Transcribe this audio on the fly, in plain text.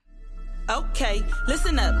Okay,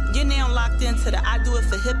 listen up. You're now locked into the I Do It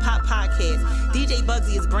for Hip Hop podcast. DJ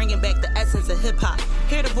Bugsy is bringing back the essence of hip hop.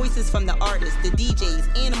 Hear the voices from the artists, the DJs,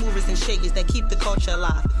 and the movers and shakers that keep the culture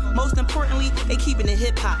alive. Most importantly, they keeping it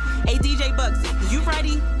hip hop. Hey, DJ Bugsy, you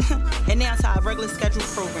ready? And now to our regular scheduled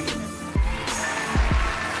program.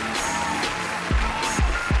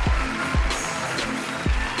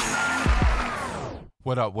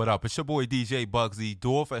 What up? It's your boy DJ Bugsy,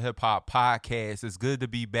 Do It for Hip Hop podcast. It's good to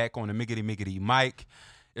be back on the Miggity mic.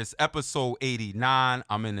 It's episode 89.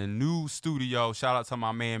 I'm in a new studio. Shout out to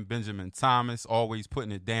my man Benjamin Thomas, always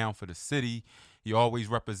putting it down for the city. He always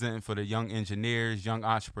representing for the young engineers, young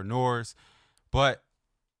entrepreneurs. But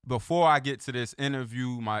before I get to this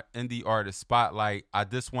interview, my indie artist spotlight, I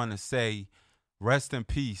just want to say rest in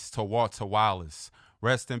peace to Walter Wallace.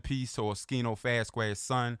 Rest in peace to Oskino Fast-Square's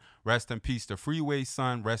son. Rest in peace to Freeway's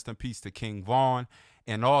son. Rest in peace to King Von.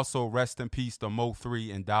 And also rest in peace to Mo 3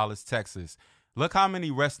 in Dallas, Texas. Look how many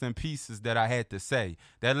rest in pieces that I had to say.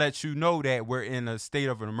 That lets you know that we're in a state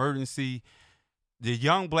of an emergency. The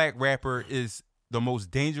young black rapper is the most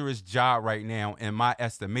dangerous job right now, in my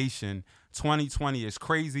estimation. 2020 is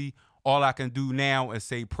crazy. All I can do now is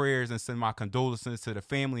say prayers and send my condolences to the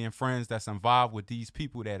family and friends that's involved with these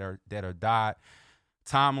people that are died.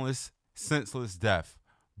 Timeless, senseless death.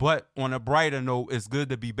 But on a brighter note, it's good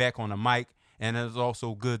to be back on the mic, and it's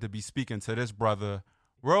also good to be speaking to this brother.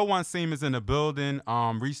 Real One Seam is in the building.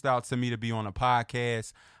 Reached out to me to be on a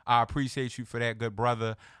podcast. I appreciate you for that, good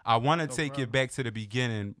brother. I want to take you back to the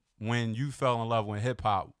beginning when you fell in love with hip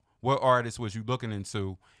hop. What artist was you looking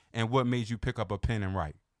into, and what made you pick up a pen and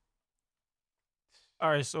write? All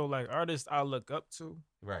right, so like artists I look up to,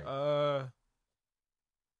 right?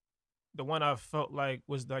 The one I felt like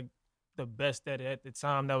was like the best at the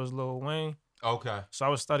time, that was Lil Wayne. Okay. So I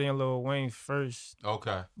was studying Lil Wayne first.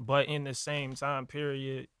 Okay. But in the same time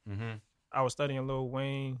period, I was studying Lil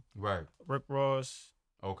Wayne. Right. Rick Ross.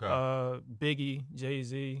 Okay. Biggie,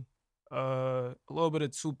 Jay-Z, a little bit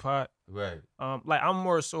of Tupac. Right. Like I'm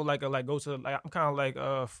more so like I'm kind of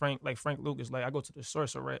like Frank Lucas. Like I go to the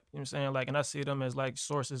source of rap. You know what I'm saying? Like, and I see them as like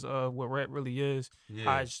sources of what rap really is.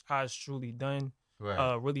 Yeah. How it's truly done.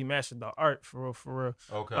 Right. Really mastered the art for real.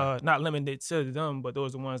 Okay. Not limited to them, but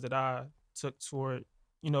those are the ones that I took toward,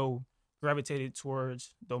 gravitated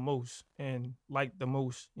towards the most and liked the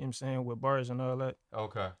most, you know what I'm saying, with bars and all that.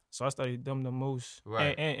 Okay. So I studied them the most.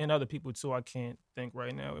 Right. And other people too, I can't think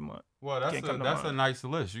right now. Well, that's a nice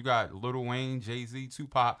list. You got Lil Wayne, Jay-Z,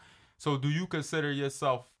 Tupac. So do you consider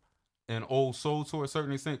yourself an old soul to a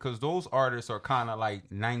certain extent? Because those artists are kind of like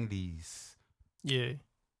 90s. Yeah.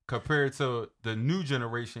 Compared to the new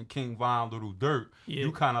generation, King Von, Little Durk,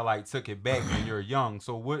 you kind of like took it back when you're young.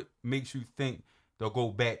 So what makes you think they'll go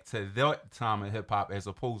back to that time of hip hop as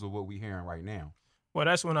opposed to what we're hearing right now? Well,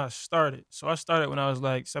 that's when I started. So I started when I was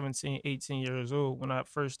like 17, 18 years old. When I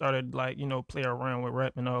first started play around with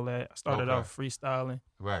rap and all that. I started off freestyling.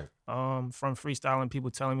 Right. From freestyling,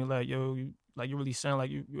 people telling me like, yo, you really sound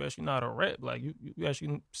like you actually know how to rap. Like you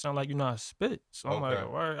actually sound like you know how to spit. So I'm like,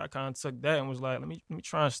 all right. I kind of took that and was like, let me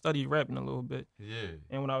try and study rapping a little bit. Yeah.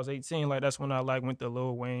 And when I was 18, like that's when I like went to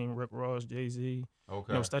Lil Wayne, Rick Ross, Jay-Z.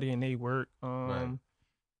 Okay. Studying their work.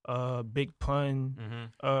 Big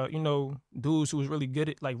Pun. Dudes who was really good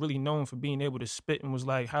at, like really known for being able to spit and was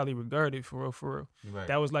like highly regarded for real. Right.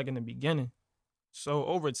 That was like in the beginning. So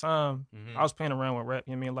over time, I was playing around with rap.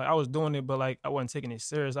 You know what I mean? Like I was doing it, but like I wasn't taking it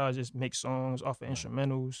serious. I would just make songs off of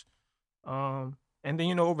instrumentals. And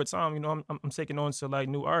then, over time, I'm taking on to like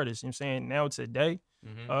new artists. You know what I'm saying? Now today,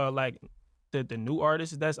 like the new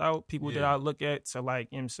artists that's out, people that I look at to like,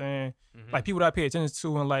 you know what I'm saying? Like people that I pay attention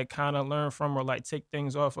to and like kind of learn from or like take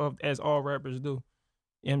things off of, as all rappers do. You know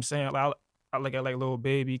what I'm saying? Like, I look at like Lil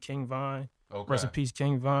Baby, King Von. Okay. Rest in peace,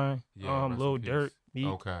 King Von. Yeah, Lil Durk, Meek.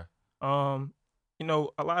 Okay.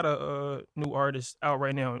 A lot of new artists out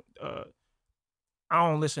right now. I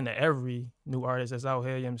don't listen to every new artist that's out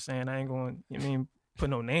here, you know what I'm saying? I ain't going,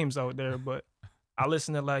 put no names out there, but I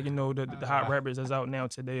listen to like, the hot rappers that's out now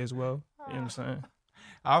today as well. You know what I'm saying?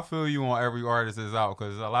 I feel you on every artist that's out,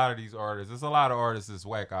 because a lot of these artists, there's a lot of artists that's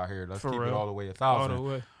whack out here. Let's keep it all the way 1,000. All the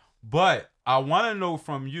way. But I want to know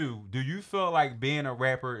from you, do you feel like being a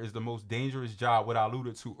rapper is the most dangerous job, what I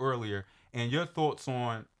alluded to earlier, and your thoughts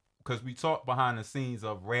on, because we talked behind the scenes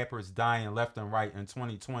of rappers dying left and right in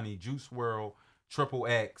 2020, Juice WRLD, Triple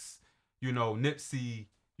X, Nipsey,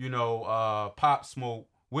 Pop Smoke.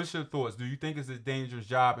 What's your thoughts? Do you think it's a dangerous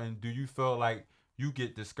job, and do you feel like you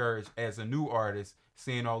get discouraged as a new artist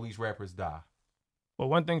seeing all these rappers die? Well,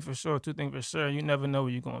 one thing for sure, two things for sure, you never know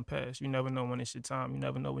when you're going to pass. You never know when it's your time. You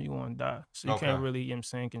never know when you're going to die. So you can't really, you know what I'm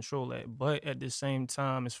saying, control that. But at the same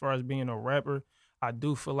time, as far as being a rapper, I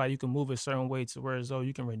do feel like you can move a certain way to where as though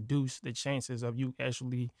you can reduce the chances of you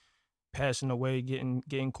actually passing away,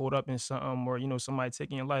 getting caught up in something, or, you know, somebody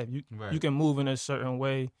taking your life. You can move in a certain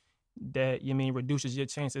way that, you mean, reduces your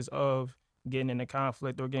chances of getting in a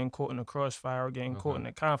conflict or getting caught in a crossfire or getting caught in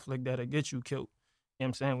a conflict that'll get you killed. You know what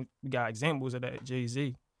I'm saying? We got examples of that.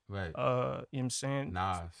 Jay-Z. Right. You know what I'm saying?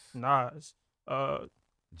 Nas.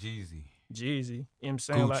 Jeezy. You know what I'm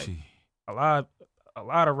saying? Gucci. Like a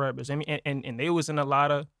lot of rappers. I mean, and they was in a lot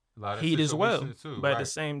of heat as well. Too, but at the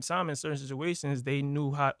same time, in certain situations, they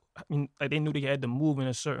knew they knew they had to move in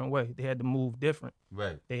a certain way. They had to move different.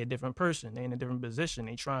 Right. They a different person. They in a different position.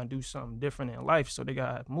 They try and do something different in life. So they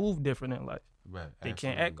got to move different in life. Right. They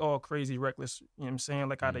can't act all crazy, reckless, you know what I'm saying,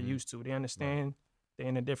 like how they used to. They understand they're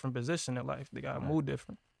in a different position in life. They got to move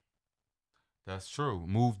different. That's true.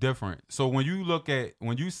 Move different. So when you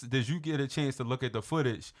did you get a chance to look at the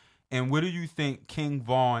footage, and what do you think King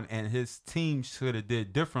Von and his team should have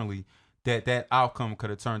did differently that outcome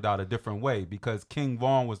could have turned out a different way? Because King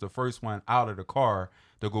Von was the first one out of the car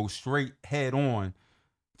to go straight head on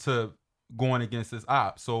to going against his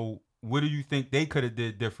op. So what do you think they could have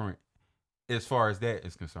did different as far as that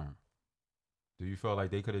is concerned? Do you feel like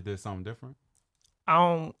they could have did something different?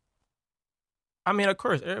 I mean, of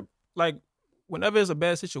course, like, whenever it's a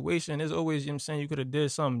bad situation, there's always, you know what I'm saying, you could have did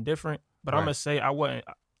something different. But I'm going to say I wasn't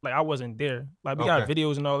there. Like, we got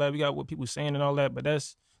videos and all that. We got what people saying and all that, but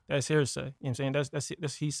that's hearsay. You know what I'm saying?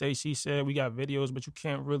 That's he say, she said. We got videos, but you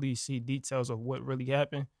can't really see details of what really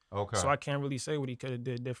happened. Okay. So I can't really say what he could have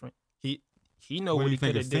did different. He know what he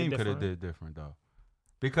could have did different. Could have did different, though?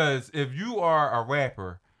 Because if you are a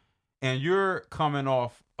rapper and you're coming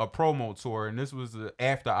off a promo tour, and this was an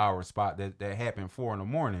after-hour spot that happened 4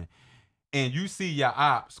 a.m, and you see your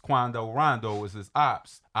ops, Quando Rondo was his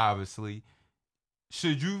ops, obviously,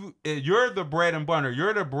 you're the bread and butter,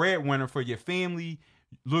 you're the breadwinner for your family,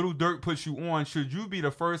 Lil Durk puts you on, should you be the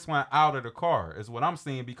first one out of the car, is what I'm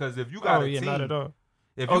saying, because if you got a team, not at all.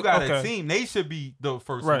 If you got a team, they should be the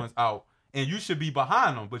first ones out, and you should be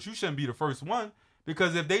behind them, but you shouldn't be the first one,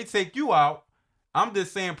 because if they take you out, I'm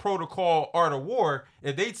just saying protocol art of war,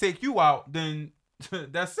 if they take you out, then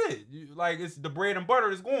that's it. It's the bread and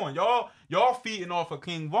butter is going. Y'all feeding off of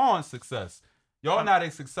King Von's success. Y'all not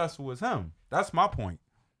as successful as him. That's my point.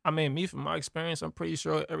 I mean, me, from my experience, I'm pretty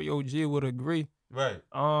sure every OG would agree. Right.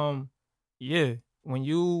 Yeah. When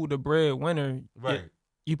you the breadwinner, right,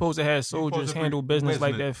 you supposed to have soldiers handle business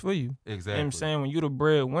like that for you. Exactly. You know what I'm saying? When you the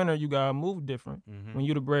breadwinner, you gotta move different. Mm-hmm. When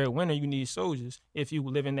you the breadwinner, you need soldiers if you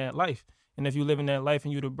live in that life. And if you live in that life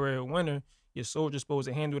and you the breadwinner, your soldier's supposed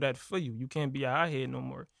to handle that for you. You can't be out here no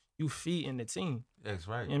more. You feeding the team. That's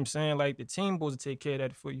right. You know what I'm saying? Like, the team supposed to take care of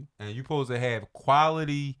that for you. And you supposed to have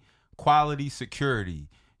quality security,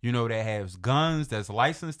 that has guns, that's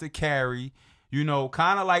licensed to carry,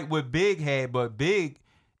 kind of like what Big had, but Big,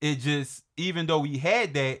 it just, even though he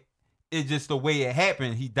had that, it just the way it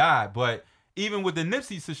happened, he died. But even with the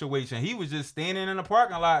Nipsey situation, he was just standing in the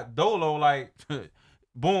parking lot, dolo, like,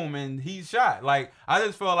 boom, and he's shot. Like, I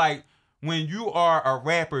just feel like when you are a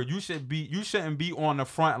rapper, you shouldn't be on the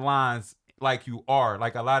front lines like you are.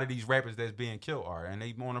 Like a lot of these rappers that's being killed are, and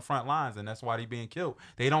they on the front lines, and that's why they being killed.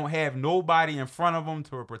 They don't have nobody in front of them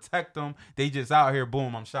to protect them. They just out here,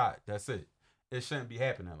 boom, I'm shot. That's it. It shouldn't be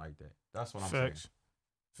happening like that. That's what I'm saying.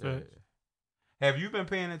 Facts. Have you been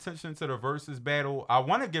paying attention to the Versus battle? I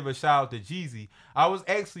want to give a shout out to Jeezy. I was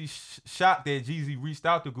actually shocked that Jeezy reached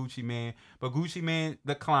out to Gucci Mane, but Gucci Mane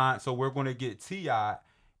declined, so we're going to get T.I.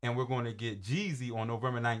 and we're going to get Jeezy on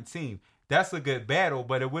November 19th. That's a good battle,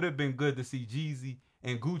 but it would have been good to see Jeezy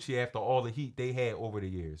and Gucci after all the heat they had over the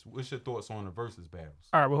years. What's your thoughts on the Versus battles?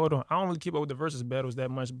 All right, well, hold on. I don't really keep up with the Versus battles that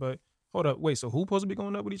much, but hold up. Wait, so who supposed to be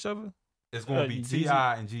going up with each other? It's going to be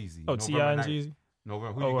T.I. and Jeezy. Oh, T.I. and Jeezy?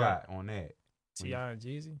 November. Who you got on that? T.I. and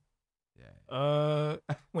Jeezy? Yeah.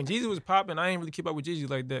 When Jeezy was popping, I ain't really keep up with Jeezy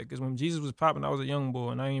like that, because when Jeezy was popping, I was a young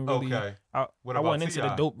boy, and I ain't really... Okay. I wasn't into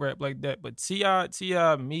the dope rap like that. But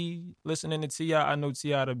T.I., me listening to T.I., I know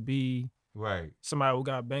T.I. to be... Right. Somebody who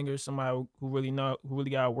got bangers, somebody who really got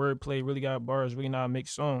wordplay, really got bars, really know how to make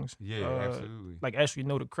songs. Yeah, absolutely. Like, actually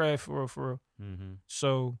know the craft for real. Mm-hmm.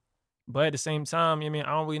 So... But at the same time, I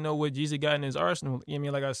don't really know what Jeezy got in his arsenal.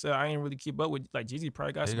 Like I said, I ain't really keep up with, like, Jeezy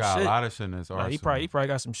probably got some shit. He got a lot of shit in his arsenal. Like, he probably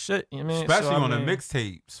got some shit, Especially on the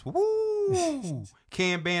mixtapes. Woo!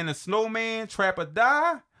 Can Ban the Snowman, Trap or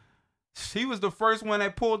Die. He was the first one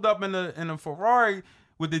that pulled up in a Ferrari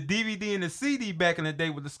with the DVD and the CD back in the day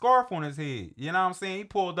with the scarf on his head. You know what I'm saying? He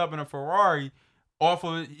pulled up in a Ferrari Off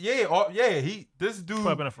of this dude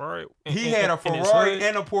Put up in a Ferrari. He had a Ferrari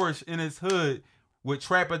and a Porsche in his hood with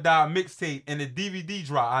Trap or Die mixtape and the DVD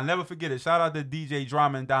drop. I'll never forget it. Shout out to DJ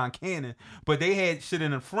Drama and Don Cannon. But they had shit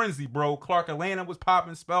in a frenzy, bro. Clark Atlanta was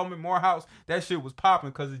popping, Spellman, Morehouse. That shit was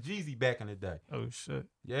popping because of Jeezy back in the day. Oh, shit.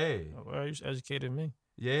 Yeah. Oh, well, you just educated me.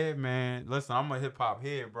 Yeah, man. Listen, I'm a hip-hop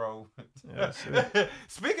head, bro. Yeah, shit.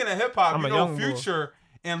 Speaking of hip-hop, Future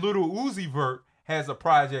and Little Uzi Vert has a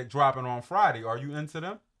project dropping on Friday. Are you into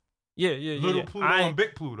them? Yeah. Little Pluto and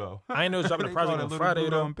Big Pluto. I ain't know dropping a project on Friday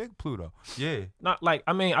Pluto though. And Big Pluto. Yeah. Not like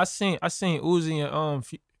I seen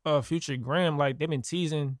Uzi and Future Graham, like they've been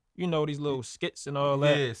teasing, these little skits and all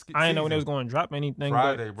that. Yeah, I didn't know when they was going to drop anything.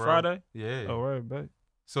 Friday, bro. Friday. Yeah. Oh, right, bet.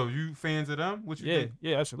 So you fans of them? What you think?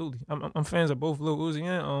 Yeah, absolutely. I'm fans of both Lil Uzi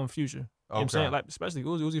and Future. You know what I'm saying? Like especially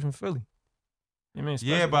Uzi from Philly. You know what I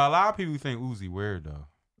mean? But a lot of people think Uzi weird though.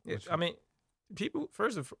 Yeah, I mean, people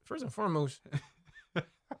first and foremost.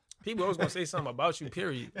 People always gonna say something about you,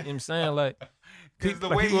 period. You know what I'm saying? Like, because the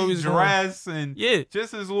way he dress and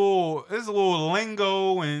just his little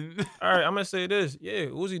lingo and all right, I'm gonna say this. Yeah,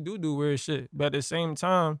 Uzi do weird shit, but at the same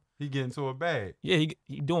time, he get into a bag. Yeah,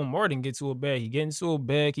 he doing more than get to a bag. He get into a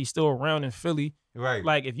bag. He's still around in Philly. Right.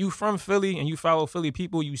 Like if you from Philly and you follow Philly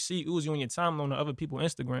people, you see Uzi on your timeline on other people's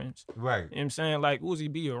Instagrams. Right. You know what I'm saying? Like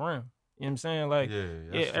Uzi be around. You know what I'm saying? Like,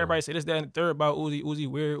 true. Everybody say this, that, and the third about Uzi. Uzi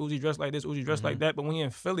weird. Uzi dressed like this. Uzi dressed like that. But when he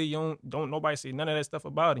in Philly, you don't nobody say none of that stuff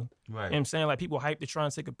about him. Right. You know what I'm saying? Like, people hype to try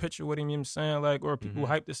and take a picture with him. You know what I'm saying? Like, or people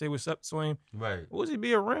hype to say what's up to him. Right. Uzi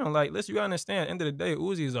be around. Like, listen, you gotta understand, at the end of the day,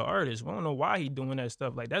 Uzi is an artist. We don't know why he doing that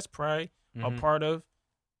stuff. Like, that's probably a part of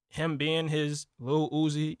him being his Lil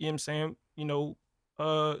Uzi, you know what I'm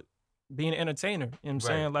saying? Being an entertainer. You know what I'm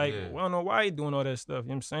saying? Like, we don't know why he doing all that stuff. You know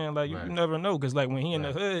what I'm saying? Like, you never know. Because, like, when he in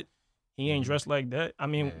the hood, he ain't dressed like that. I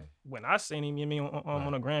mean, when I seen him,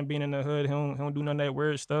 on a grand being in the hood, he don't do none of that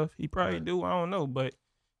weird stuff. He probably do. I don't know. But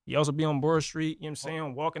he also be on Broad Street, you know what I'm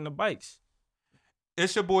saying, walking the bikes.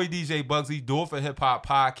 It's your boy DJ Bugsy, Do It for Hip Hop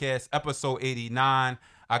Podcast, episode 89.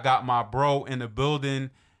 I got my bro in the building.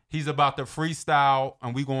 He's about to freestyle,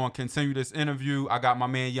 and we going to continue this interview. I got my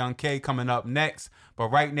man Young K coming up next. But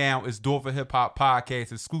right now, it's Do It for Hip Hop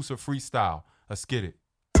Podcast, exclusive freestyle. Let's get it.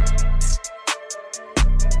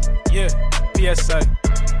 Yeah, PSA.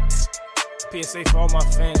 PSA for all my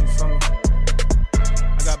fans, you feel me?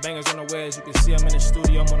 I got bangers on the way, as you can see. I'm in the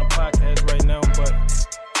studio, I'm on a podcast right now, but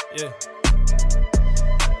yeah.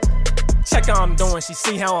 Check how I'm doing, she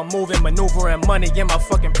see how I'm moving, maneuvering money in my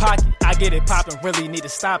fucking pocket. I get it poppin', really need to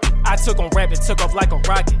stop it. I took on rap, it took off like a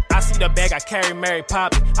rocket. I see the bag, I carry Mary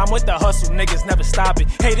Poppin'. I'm with the hustle, niggas never stop it.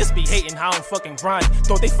 Haters be hating how I'm fucking grinding.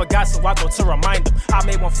 Thought they forgot, so I thought to remind them. I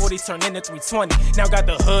made 140 turn into 320. Now got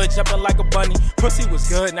the hood jumping like a bunny. Pussy was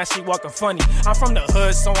good, now she walking funny. I'm from the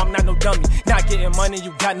hood, so I'm not no dummy. Not getting money,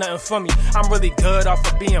 you got nothing for me. I'm really good off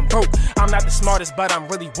of being broke. I'm not the smartest, but I'm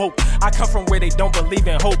really woke. I come from where they don't believe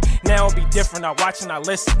in hope. Now it'll be different, I watch and I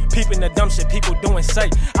listen. Peeping the dumb shit people doing say.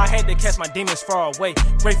 I had to catch my demons far away.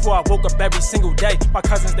 Grateful I woke up every single day. My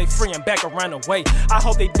cousins, they free and back around the way. I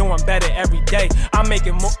hope they doing better every day. I'm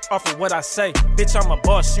making more off of what I say. Bitch, I'm a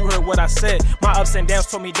boss, you heard what I said. My ups and downs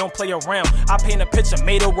told me don't play around. I paint a picture,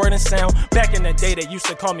 made a word and sound. Back in the day, they used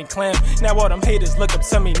to call me clown. Now all them haters look up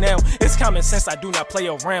to me now. It's common sense, I do not play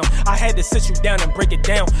around. I had to sit you down and break it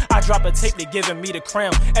down. I drop a tape, they giving me the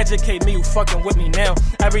crown. Educate me, you fucking with me now.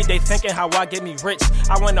 Every day thinking how I get me rich.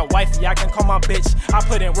 I want a wifey, I can call my bitch. I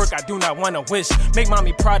put in work, I do not want to wish. Make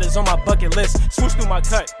mommy proud is on my bucket list. Swoosh through my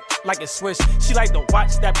cut like a swish. She like the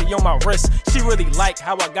watch that be on my wrist. She really like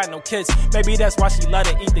how I got no kids. Maybe that's why she love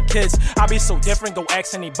to eat the kids. I be so different, go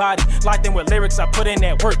ask anybody. Locked in with lyrics, I put in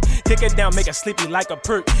that work. Dick it down, make her sleepy like a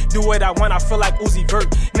perk. Do what I want, I feel like Uzi Vert.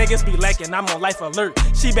 Niggas be lacking, I'm on life alert.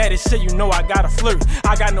 She bad as shit, you know I gotta flirt.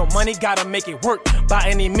 I got no money, gotta make it work. By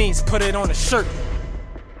any means, put it on a shirt.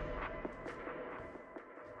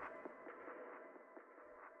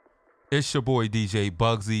 It's your boy DJ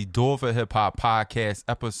Bugsy, Do It for Hip Hop Podcast,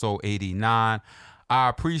 episode 89. I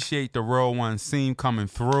appreciate the Real One Seam coming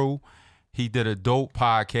through. He did a dope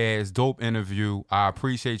podcast, dope interview. I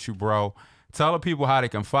appreciate you, bro. Tell the people how they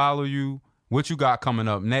can follow you, what you got coming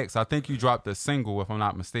up next. I think you dropped a single, if I'm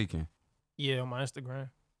not mistaken. Yeah, on my Instagram.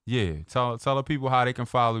 Yeah, tell the people how they can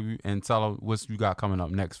follow you and tell them what you got coming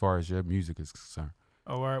up next as far as your music is concerned.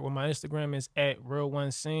 All right, well, my Instagram is at Real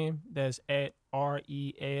One Seam. That's at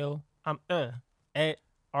REAL. At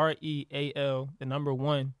REAL, the number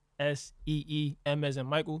 1 SEEM as in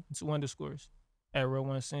Michael, 2 underscores at Real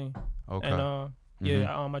One Seam. Okay. And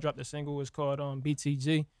I dropped a single. It's called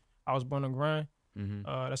BTG. I was born to grind.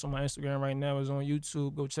 That's on my Instagram right now. It's on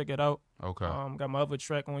YouTube. Go check it out. Okay. Got my other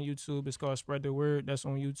track on YouTube. It's called Spread the Word. That's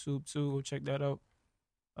on YouTube too. Go check that out.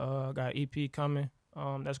 Got EP coming.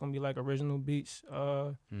 That's gonna be like original beats.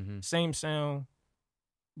 Same sound,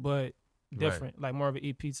 but different. Like more of an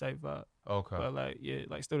EP type vibe. Okay. But like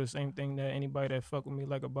like still the same thing that anybody that fuck with me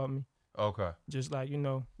like about me. Okay. Just like,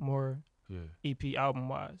 more EP album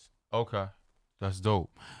wise. Okay. That's dope.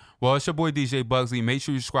 Well, it's your boy DJ Bugsy. Make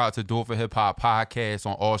sure you subscribe to Do It for Hip Hop Podcast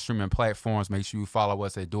on all streaming platforms. Make sure you follow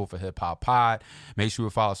us at Do It for Hip Hop Pod. Make sure you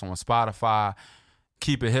follow us on Spotify.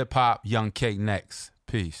 Keep it hip hop. Young K next.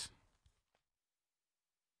 Peace.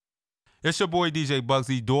 It's your boy DJ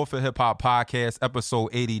Bugsy, Do It for Hip Hop Podcast, episode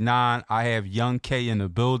 89. I have Young K in the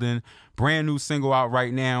building. Brand new single out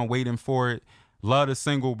right now. Waiting for it. Love the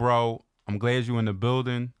single, bro. I'm glad you in the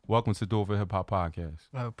building. Welcome to Do It for Hip Hop Podcast.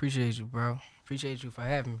 I appreciate you, bro. Appreciate you for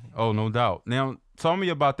having me. Oh, no doubt. Now, tell me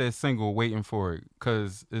about that single, Waiting for It,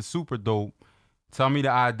 because it's super dope. Tell me the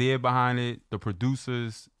idea behind it, the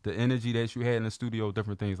producers, the energy that you had in the studio,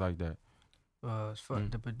 different things like that. For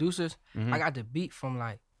the producers, I got the beat from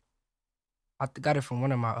I got it from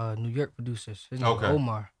one of my New York producers. His name is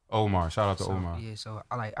Omar. Shout out to Omar. Yeah, so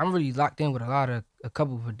I'm really locked in with a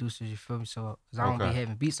couple of producers, you feel me? So, cause I don't be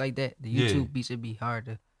having beats like that. The YouTube beats, it'd be hard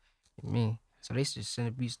to, so they just send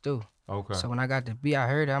the beats through. Okay. So when I got the beat, I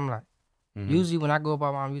heard it, I'm like, usually when I go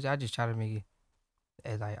about my music, I just try to make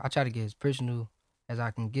it, I try to get as personal as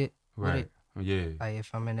I can get with it. Yeah. Like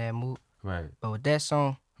if I'm in that mood. Right. But with that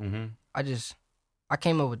song, I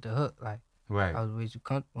came up with the hook, right. I was way too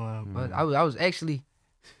comfortable. But I was actually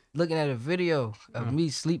looking at a video of me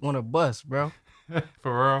sleep on a bus, bro.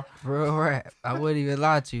 For real? For real rap. I wouldn't even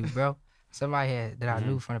lie to you, bro. Somebody that I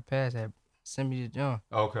knew from the past had sent me the joint.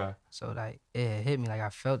 Okay. So it hit me, I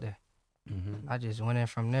felt it. I just went in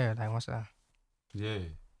from there, Yeah.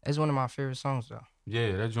 It's one of my favorite songs though.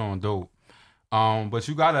 Yeah, that joint dope. But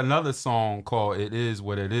you got another song called It Is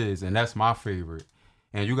What It Is, and that's my favorite.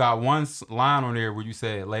 And you got one line on there where you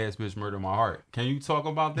said, "Last bitch murdered my heart." Can you talk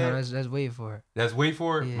about that? No, that's Wait For It. That's Wait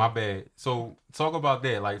For It? Yeah. My bad. So talk about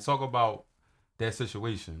that. Talk about that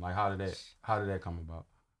situation. How did that come about?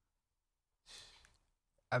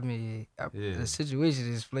 The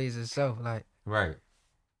situation displays itself. Right.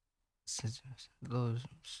 The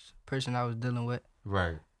person I was dealing with.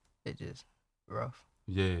 Right. It just rough.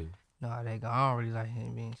 Yeah. No, I don't really like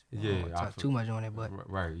him. I don't talk too much on it, but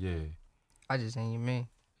right. Yeah. I just ain't it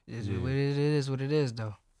is what it is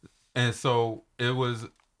though. And so it was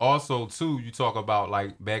also too. You talk about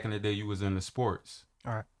back in the day you was in the sports.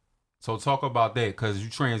 All right. So talk about that because you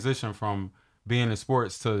transitioned from being in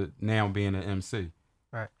sports to now being an MC.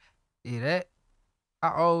 Right. Yeah, that I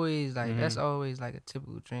always that's always a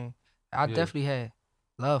typical dream. I definitely had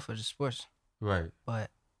love for the sports. Right.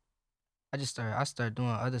 But I started doing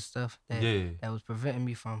other stuff that was preventing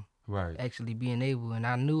me from actually being able, and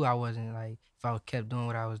I knew I wasn't if I kept doing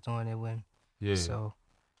what I was doing, it wouldn't. Yeah. So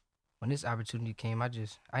when this opportunity came, I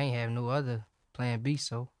ain't have no other plan B,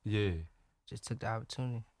 so just took the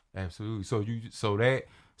opportunity. Absolutely.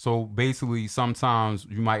 So basically sometimes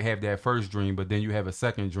you might have that first dream, but then you have a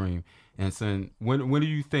second dream. And so when do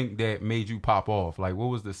you think that made you pop off? What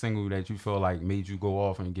was the single that you feel made you go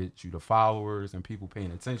off and get you the followers and people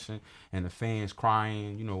paying attention and the fans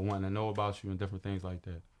crying, wanting to know about you and different things like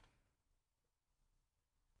that?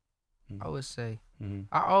 I would say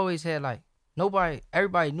I always had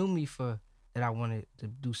everybody knew me for that I wanted to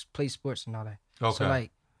play sports and all that. Okay. So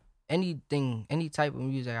any type of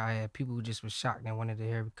music I had, people just were shocked and wanted to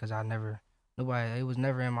hear because it was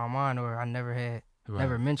never in my mind, or I never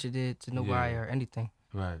mentioned it to nobody or anything.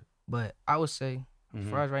 Right. But I would say,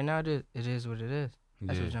 for us right now, it is what it is.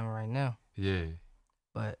 That's what's on right now. Yeah.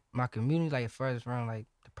 But my community, as far as around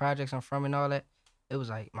the projects I'm from and all that, it was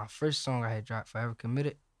my first song I had dropped, Forever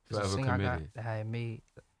Committed. It's a single I got that I had made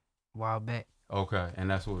a while back. Okay, and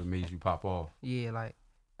that's what made you pop off. Yeah,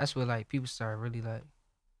 that's what people started really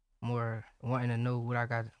more wanting to know what I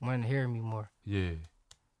got, wanting to hear me more. Yeah.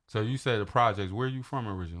 So you said the projects. Where are you from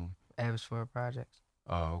originally? Abbotsford Projects.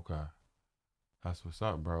 Oh, okay. That's what's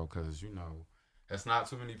up, bro. Because that's not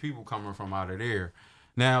too many people coming from out of there.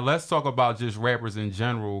 Now let's talk about just rappers in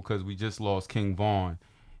general, because we just lost King Von,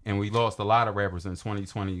 and we lost a lot of rappers in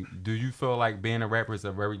 2020. Do you feel like being a rapper is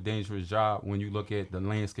a very dangerous job when you look at the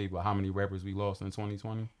landscape of how many rappers we lost in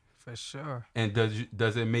 2020? For sure. And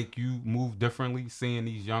does it make you move differently seeing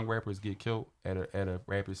these young rappers get killed at a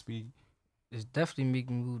rapid speed? It's definitely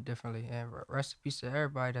making me move differently. And rest in peace to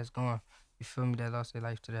everybody that's gone. You feel me? That lost their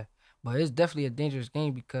life to that. But it's definitely a dangerous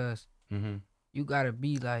game because you gotta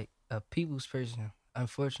be a people's person.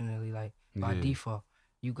 Unfortunately, by default.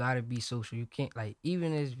 you gotta be social. You can't like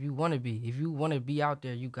even if you want to be out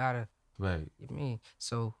there, you gotta. Right. I mean,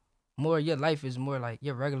 so more your life is more like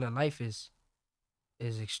your regular life is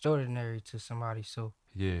extraordinary to somebody. So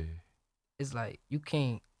yeah, it's like you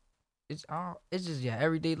can't. It's just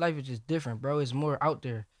everyday life is just different, bro. It's more out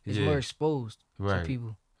there. It's more exposed to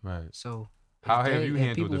people. Right. So how have you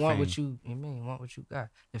handled people the want fame? Want what you got.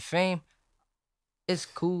 The fame, it's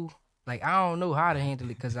cool. Like I don't know how to handle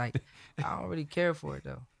it because like I don't really care for it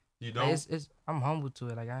though. You don't? Like, I'm humble to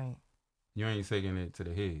it. Like You ain't taking it to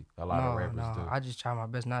the head. A lot of rappers do. I just try my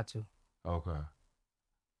best not to. Okay.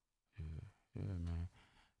 Yeah, man.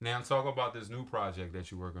 Now talk about this new project that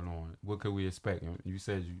you're working on. What could we expect? You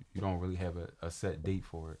said you don't really have a set date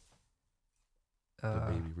for it. The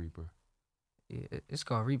Baby Reaper. Yeah, it's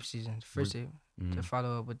called Reaper Season. First tape to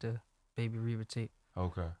follow up with the Baby Reaper tape.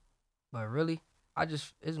 Okay. But really, I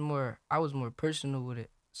was more personal with it.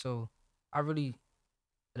 So the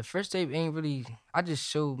first tape ain't really. I just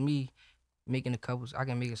showed me making the couples. I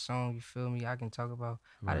can make a song. You feel me? I can talk about.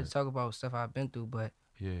 Right. I just talk about stuff I've been through, but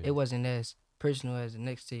it wasn't as personal as the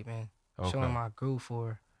next tape, man. Okay. Showing my groove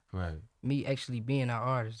for me actually being an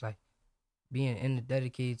artist, like being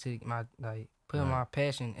dedicated to my putting my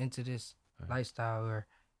passion into this lifestyle or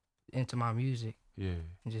into my music. Yeah,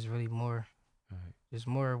 and just really more, just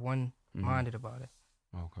more one-minded about it.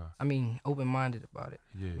 Okay. I mean, open-minded about it.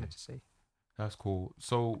 Yeah. I meant to say. That's cool.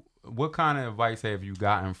 So, what kind of advice have you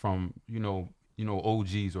gotten from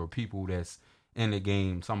OGs or people that's in the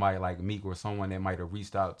game? Somebody like Meek or someone that might have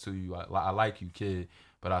reached out to you. I like you, kid,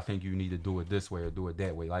 but I think you need to do it this way or do it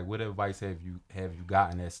that way. Like, what advice have you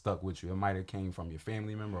gotten that stuck with you? It might have came from your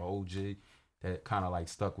family member or OG that kind of like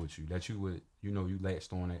stuck with you that you would you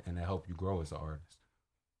latched on it and that helped you grow as an artist.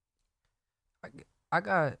 I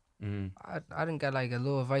didn't got like a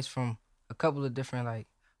little advice from a couple of different like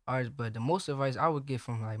artists, but the most advice I would get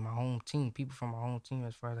from like my home team, people from my home team,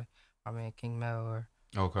 as far as like my man King Mel or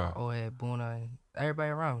Ohead Boona and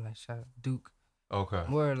everybody around, like shout out Duke. Okay.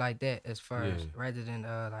 More like that as far as rather than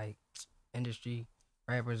like industry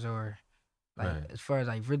rappers or like as far as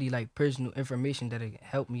like really like personal information that'll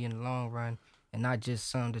help me in the long run and not just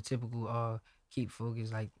some the typical keep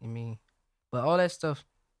focused, like I mean. But all that stuff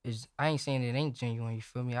is, I ain't saying it ain't genuine, you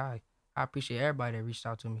feel me? I appreciate everybody that reached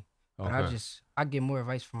out to me. But I get more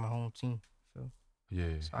advice from my home team. So,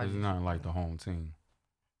 it's not like the home team.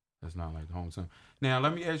 It's not like the home team. Now,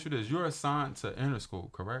 let me ask you this. You're assigned to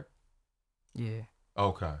Interscope, correct? Yeah.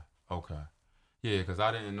 Okay. Yeah, because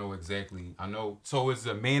I didn't know exactly. I know. So it's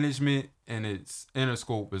a management and it's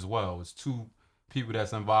Interscope as well. It's two people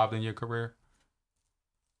that's involved in your career?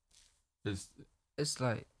 It's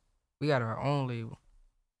like we got our own label.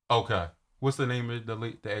 Okay. What's the name of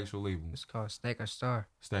the actual label? It's called Stack of Star.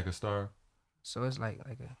 Stack of Star. So it's like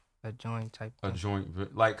a joint type thing. A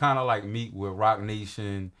joint, like kind of like Meek with Rock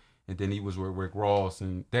Nation, and then he was with Rick Ross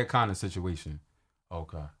and that kind of situation.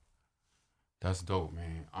 Okay. That's dope,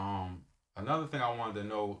 man. Another thing I wanted to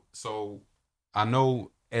know, so I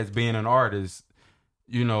know as being an artist,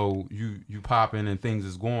 you pop in and things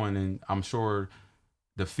is going, and I'm sure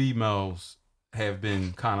the females have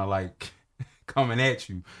been kind of like coming at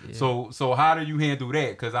you. Yeah. So how do you handle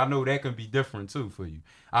that? Because I know that can be different too for you.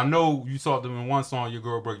 I know you saw them in one song, Your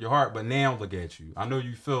Girl Broke Your Heart, but now look at you. I know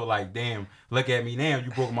you feel like, damn, look at me now.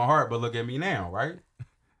 You broke my heart, but look at me now, right?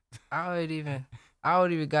 I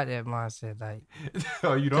don't even got that mindset. Like,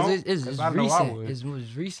 oh, you don't? It's recent. It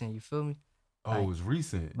was recent. You feel me? Oh, it was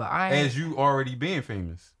recent. But as you already being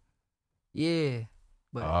famous. Yeah.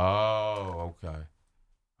 But okay.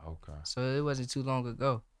 So it wasn't too long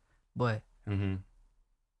ago, but I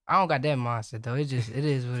don't got that mindset though. It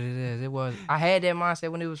is what it is. It was. I had that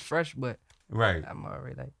mindset when it was fresh, but I'm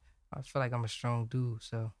already like, I feel like I'm a strong dude,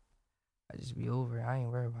 so I just be over it. I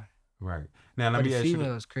ain't worried about it. Right. Now let me ask you. The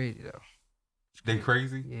females crazy though. They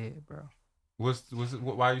crazy? Yeah, bro.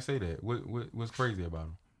 Why you say that? What's crazy about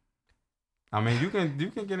them? I mean, you can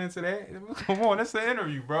get into that. Come on, that's an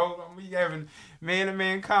interview, bro. We having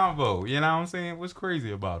man-to-man convo. You know what I'm saying? What's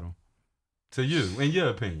crazy about them? To you, in your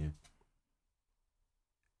opinion?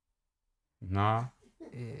 Nah.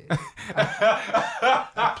 Yeah.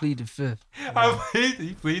 I plead the fifth.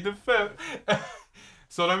 He plead the fifth.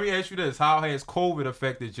 So let me ask you this: how has COVID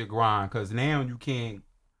affected your grind? Because now you can't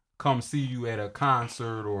come see you at a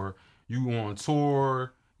concert or you on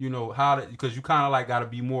tour. Because you kind of like got to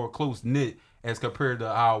be more close knit as compared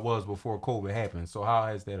to how it was before COVID happened. So how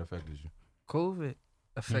has that affected you? COVID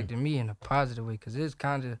affected me in a positive way because it's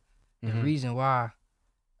kind of the reason why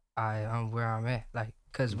I'm where I'm at. Like,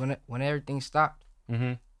 cause when everything stopped,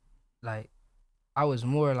 like I was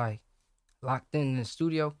more like locked in the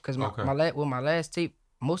studio. Cause my last tape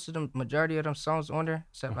most of them, majority of them songs on there,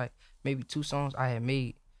 except like maybe 2 songs I had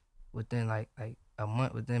made within like a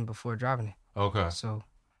month within before dropping it. Okay. So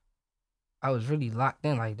I was really locked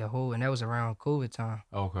in like and that was around COVID time.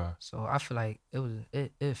 Okay. So I feel like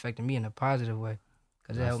it affected me in a positive way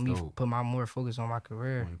because it helped me put my more focus on my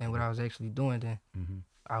career and what I was actually doing then.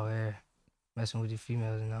 Out here messing with the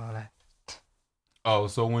females and all that. Oh,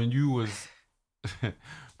 so when you was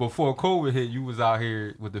before COVID hit, you was out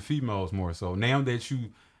here with the females more so. Now that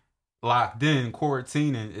you locked in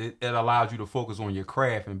quarantining, it allowed you to focus on your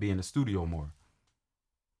craft and be in the studio more.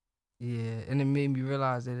 Yeah, and it made me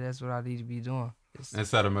realize that that's what I need to be doing.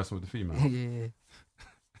 Instead of messing with the females. Yeah.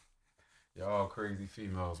 Y'all crazy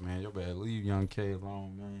females, man. Y'all better leave Young K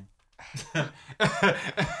alone, man.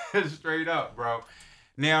 Straight up, bro.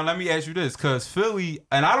 Now, let me ask you this, because Philly,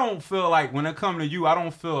 and I don't feel like, when it comes to you, I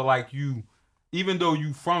don't feel like you, even though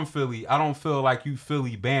you from Philly, I don't feel like you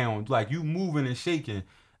Philly bound. Like, you moving and shaking.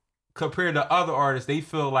 Compared to other artists, they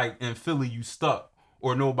feel like in Philly you stuck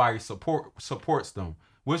or nobody supports them.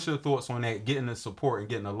 What's your thoughts on that, getting the support and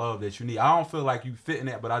getting the love that you need? I don't feel like you fit in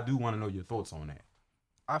that, but I do want to know your thoughts on that.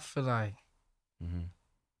 I feel like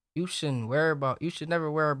you should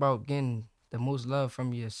never worry about getting the most love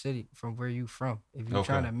from your city, from where you from. If you're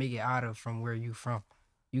trying to make it out of from where you from,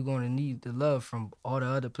 you're going to need the love from all the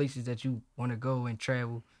other places that you want to go and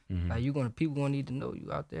travel. Like people gonna need to know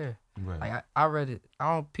you out there. Right. Like I read it.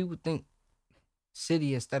 People think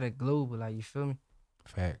city instead of global. Like, you feel me?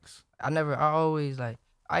 Facts. I always like,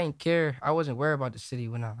 I didn't care. I wasn't worried about the city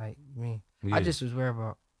when I just was worried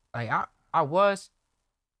about, like, I was,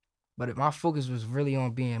 but my focus was really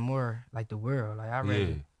on being more like the world. Like,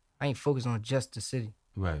 I ain't focused on just the city.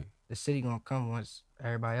 Right. The city gonna come once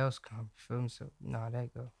everybody else come. You feel me? So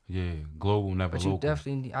that go. Yeah, global never local. But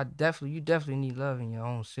you definitely need love in your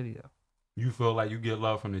own city though. You feel like you get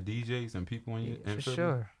love from the DJs and people in your for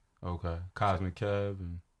sure. Okay, Cosmic Kev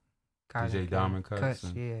and DJ Diamond Cuts.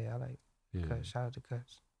 I like Cuts. Shout out to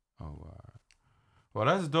Cuts. Oh wow. Well,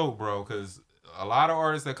 that's dope, bro. Because a lot of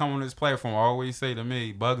artists that come on this platform always say to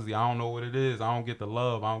me, Bugsy, I don't know what it is. I don't get the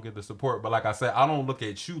love. I don't get the support. But like I said, I don't look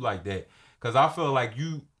at you like that. Because I feel like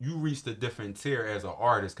you reached a different tier as an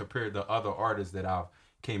artist compared to other artists that I've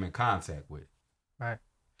came in contact with. Right.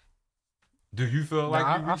 Do you feel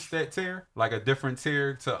like you reached that tier? Like a different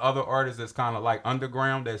tier to other artists that's kind of like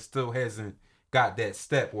underground that still hasn't got that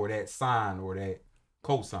step or that sign or that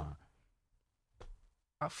cosign?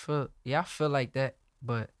 I feel like that,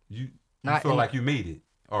 but you feel like you made it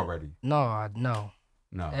already? No. No.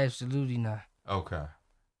 Absolutely not. Okay.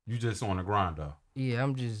 You just on the grind though. Yeah,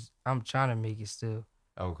 I'm trying to make it still.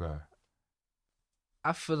 Okay.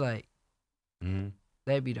 I feel like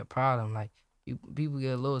that'd be the problem. Like, people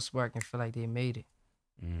get a little spark and feel like they made it.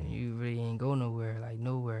 And you really ain't go nowhere, like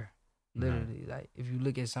nowhere. Literally. Like, if you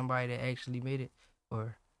look at somebody that actually made it,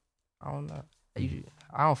 or I don't know.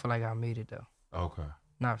 I don't feel like I made it though. Okay.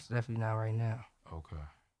 Definitely not right now. Okay.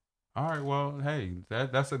 All right, well, hey,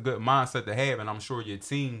 that's a good mindset to have, and I'm sure your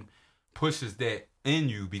team pushes that in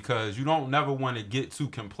you because you don't never want to get too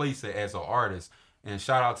complacent as an artist. And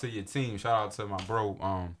shout out to your team. Shout out to my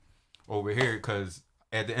bro over here, because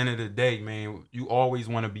at the end of the day, man, you always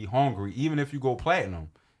want to be hungry, even if you go platinum.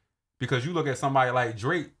 Because you look at somebody like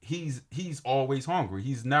Drake, he's always hungry.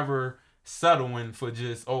 He's never settling for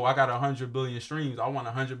just, I got 100 billion streams. I want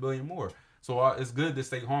 100 billion more. So it's good to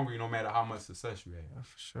stay hungry no matter how much success you have. Yeah,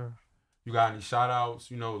 for sure. You got any shout outs,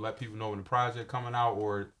 let people know when the project coming out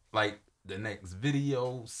or like the next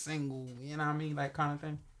video, single, you know what I mean? That kind of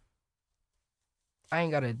thing. I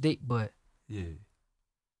ain't got a date, but yeah.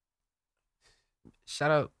 Shout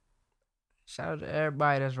out to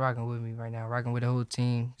everybody that's rocking with me right now. Rocking with the whole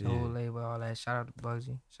team, the whole label, all that. Shout out to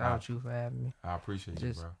Bugsy. Shout out to you for having me. I appreciate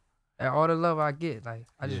you, bro. All the love I get, like,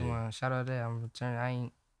 I just want to shout out that. I'm returning. I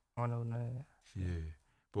ain't want no none of that. Yeah.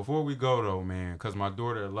 Before we go though, man, because my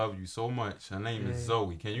daughter love you so much. Her name is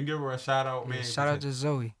Zoe. Can you give her a shout out, man? Shout out to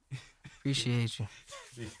Zoe. Appreciate you.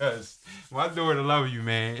 Because my daughter love you,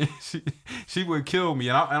 man. She would kill me,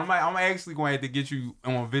 and I'm actually going to have to get you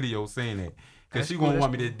on video saying that. Because she gonna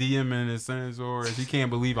want me to DM in the sense, or she can't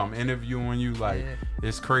believe I'm interviewing you. Like,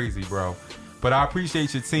 it's crazy, bro. But I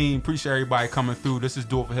appreciate your team. Appreciate everybody coming through. This is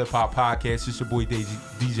Do It for Hip Hop Podcast. It's your boy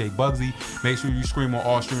DJ Bugsy. Make sure you stream on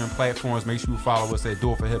all streaming platforms. Make sure you follow us at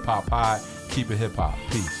Do It for Hip Hop Pod. Keep it hip hop.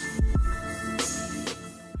 Peace.